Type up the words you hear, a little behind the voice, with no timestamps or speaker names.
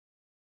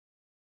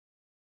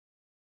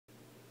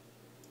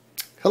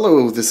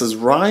Hello, this is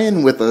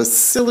Ryan with a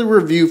silly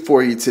review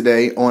for you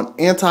today on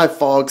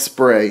anti-fog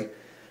spray.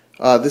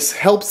 This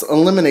helps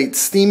eliminate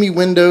steamy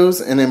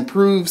windows and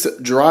improves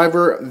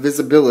driver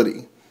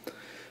visibility.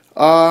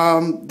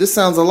 This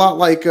sounds a lot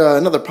like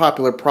another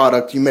popular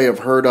product you may have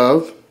heard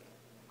of,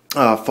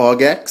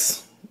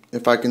 Fog-X,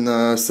 if I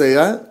can say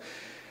that.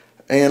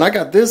 And I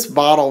got this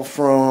bottle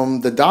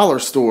from the dollar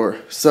store,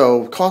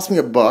 so it cost me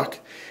 $1,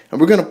 and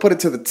we're going to put it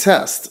to the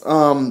test.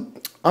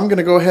 I'm going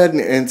to go ahead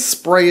and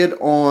spray it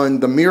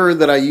on the mirror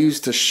that I use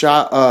to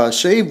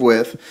shave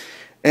with,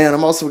 and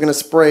I'm also going to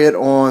spray it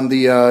on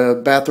the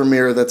bathroom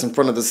mirror that's in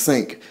front of the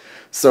sink.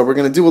 So we're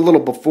going to do a little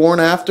before and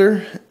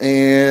after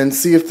and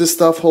see if this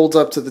stuff holds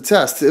up to the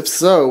test. If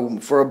so,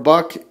 for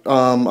 $1,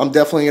 I'm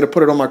definitely going to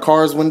put it on my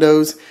car's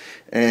windows,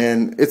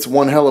 and it's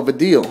one hell of a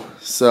deal.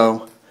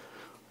 So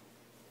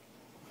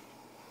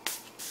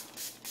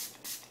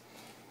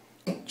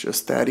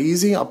just that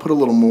easy. I'll put a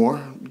little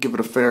more, give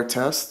it a fair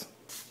test.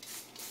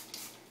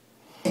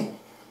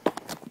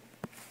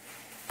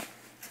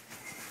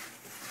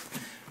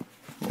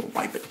 We'll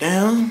wipe it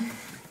down.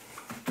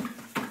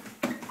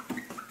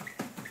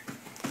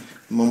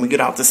 And when we get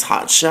out this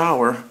hot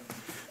shower,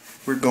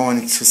 we're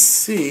going to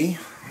see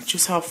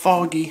just how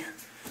foggy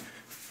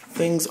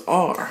things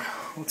are.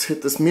 Let's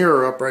hit this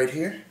mirror up right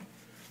here.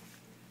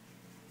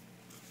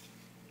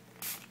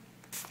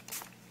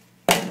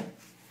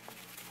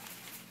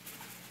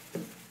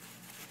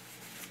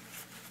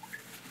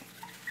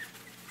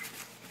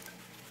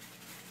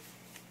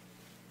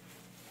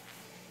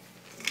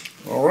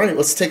 Alright,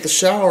 let's take the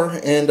shower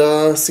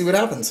and see what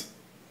happens.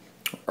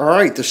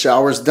 Alright, the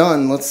shower's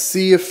done. Let's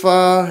see if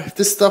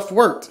this stuff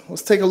worked.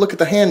 Let's take a look at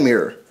the hand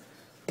mirror.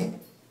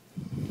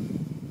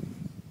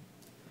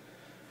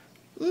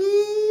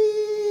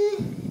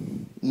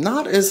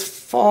 Not as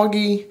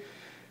foggy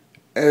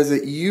as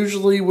it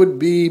usually would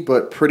be,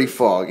 but pretty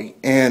foggy.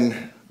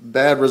 And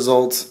bad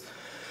results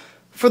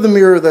for the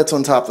mirror that's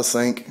on top of the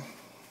sink.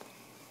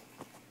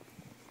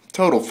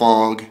 Total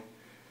fog.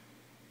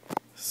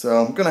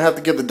 So I'm going to have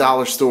to give the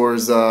dollar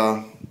store's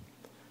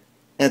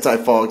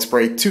anti-fog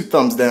spray 2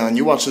 thumbs down.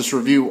 You watch this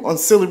review on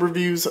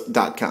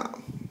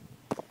SillyReviews.com.